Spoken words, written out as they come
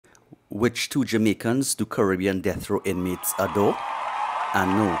Which two Jamaicans do Caribbean death row inmates adore?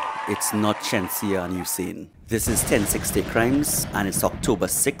 And no, it's not Chensia and Hussein. This is 1060 Crimes, and it's October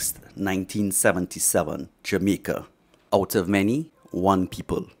 6th, 1977, Jamaica. Out of many, one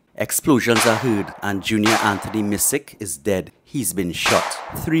people. Explosions are heard, and Junior Anthony Missick is dead. He's been shot.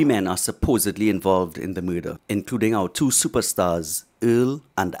 3 men are supposedly involved in the murder, including our 2 superstars, Earl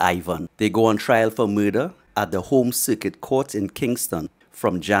and Ivan. They go on trial for murder at the Home Circuit Court in Kingston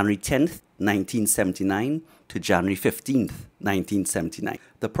from January 10th, 1979 to January 15th, 1979.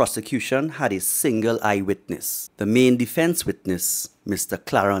 The prosecution had a single eyewitness. The main defense witness, Mr.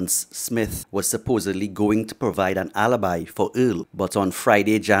 Clarence Smith, was supposedly going to provide an alibi for Earl, but on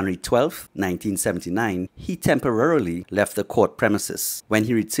Friday, January 12th, 1979, he temporarily left the court premises. When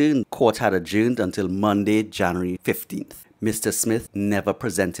he returned, court had adjourned until Monday, January 15th. Mr. Smith never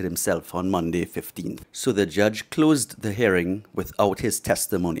presented himself on Monday 15th, so the judge closed the hearing without his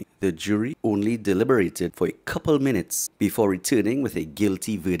testimony. The jury only deliberated for a couple minutes before returning with a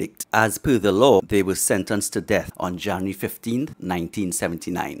guilty verdict. As per the law, they were sentenced to death on January 15th,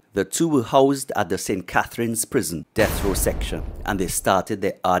 1979. The 2 were housed at the St. Catherine's Prison, death row section, and they started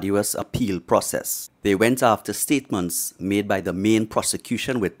their arduous appeal process. They went after statements made by the main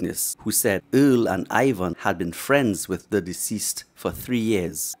prosecution witness, who said Earl and Ivan had been friends with the deceased for 3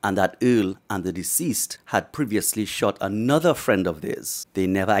 years, and that Earl and the deceased had previously shot another friend of theirs. They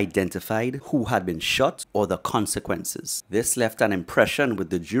never identified who had been shot or the consequences. This left an impression with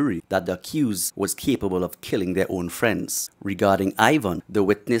the jury that the accused was capable of killing their own friends. Regarding Ivan, the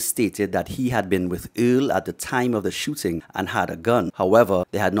witness stated that he had been with Earl at the time of the shooting and had a gun. However,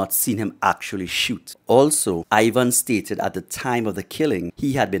 they had not seen him actually shoot. Also, Ivan stated at the time of the killing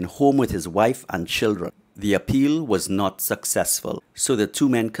he had been home with his wife and children. The appeal was not successful, so the 2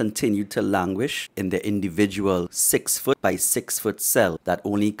 men continued to languish in their individual 6-foot by 6-foot cell that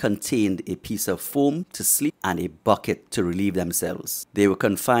only contained a piece of foam to sleep and a bucket to relieve themselves. They were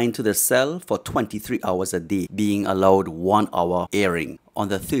confined to the cell for 23 hours a day, being allowed 1 hour airing. On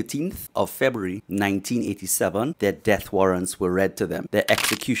the 13th of February 1987, their death warrants were read to them. Their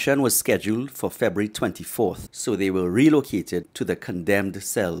execution was scheduled for February 24th, so they were relocated to the condemned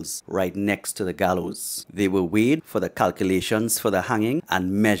cells right next to the gallows. They were weighed for the calculations for the hanging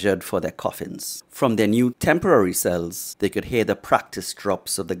and measured for their coffins. From their new temporary cells, they could hear the practice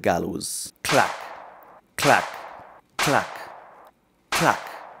drops of the gallows. Clack, clack, clack, clack.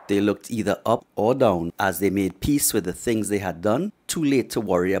 They looked either up or down as they made peace with the things they had done, too late to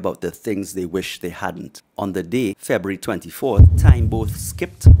worry about the things they wished they hadn't. On the day, February 24th, time both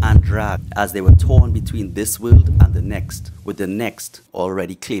skipped and dragged as they were torn between this world and the next, with the next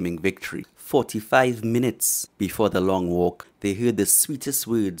already claiming victory. 45 minutes before the long walk, they heard the sweetest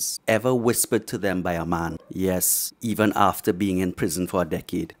words ever whispered to them by a man. Yes, even after being in prison for a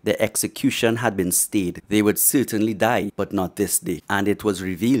decade. Their execution had been stayed. They would certainly die, but not this day. And it was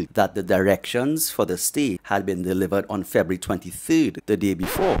revealed that the directions for the stay had been delivered on February 23rd, the day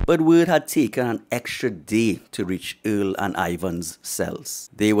before. But word had taken an extra day to reach Earl and Ivan's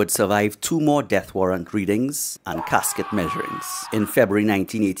cells. They would survive 2 more death warrant readings and casket measurings in February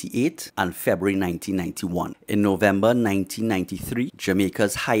 1988 and February 1991. In November 1993,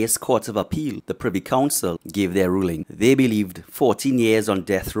 Jamaica's highest court of appeal, the Privy Council, gave their ruling. They believed 14 years on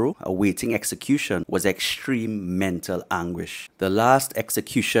death row awaiting execution was extreme mental anguish. The last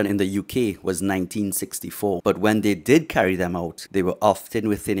execution in the UK was 1964, but when they did carry them out, they were often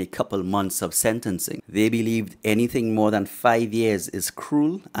within a couple months of sentencing. They believed anything more than 5 years is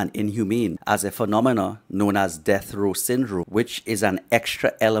cruel and inhumane, as a phenomena known as death row syndrome, which is an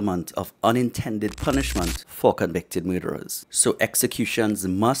extra element of unintended punishment for convicted murderers. So executions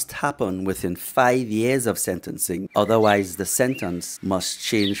must happen within 5 years of sentencing, otherwise the sentence must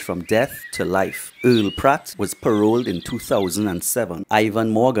change from death to life. Earl Pratt was paroled in 2007. Ivan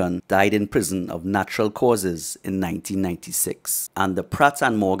Morgan died in prison of natural causes in 1996. And the Pratt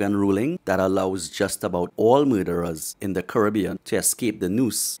and Morgan ruling that allows just about all murderers in the Caribbean to escape the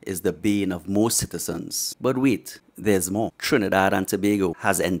noose is the bane of most citizens. But wait, there's more. Trinidad and Tobago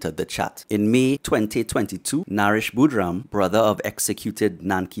has entered the chat. In May 2022, Naresh Budram, brother of executed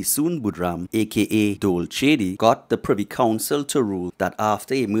Nankisoon Budram, aka Dole Chedi, got the Privy Council to rule that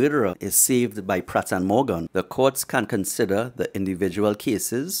after a murderer is saved by Pratt and Morgan, the courts can consider the individual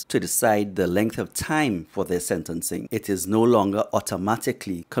cases to decide the length of time for their sentencing. It is no longer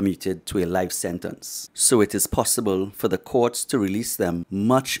automatically commuted to a life sentence. So it is possible for the courts to release them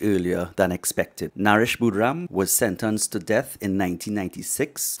much earlier than expected. Naresh Budram was sentenced sentenced to death in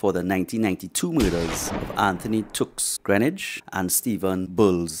 1996 for the 1992 murders of Anthony Tooks Greenwich and Stephen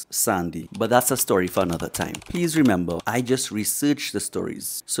Bulls Sandy. But that's a story for another time. Please remember, I just researched the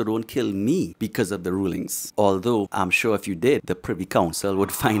stories, so don't kill me because of the rulings. Although I'm sure if you did, the Privy Council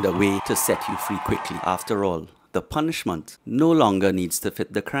would find a way to set you free quickly. After all, the punishment no longer needs to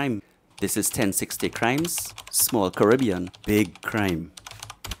fit the crime. This is 1060 Crimes, Small Caribbean, Big Crime.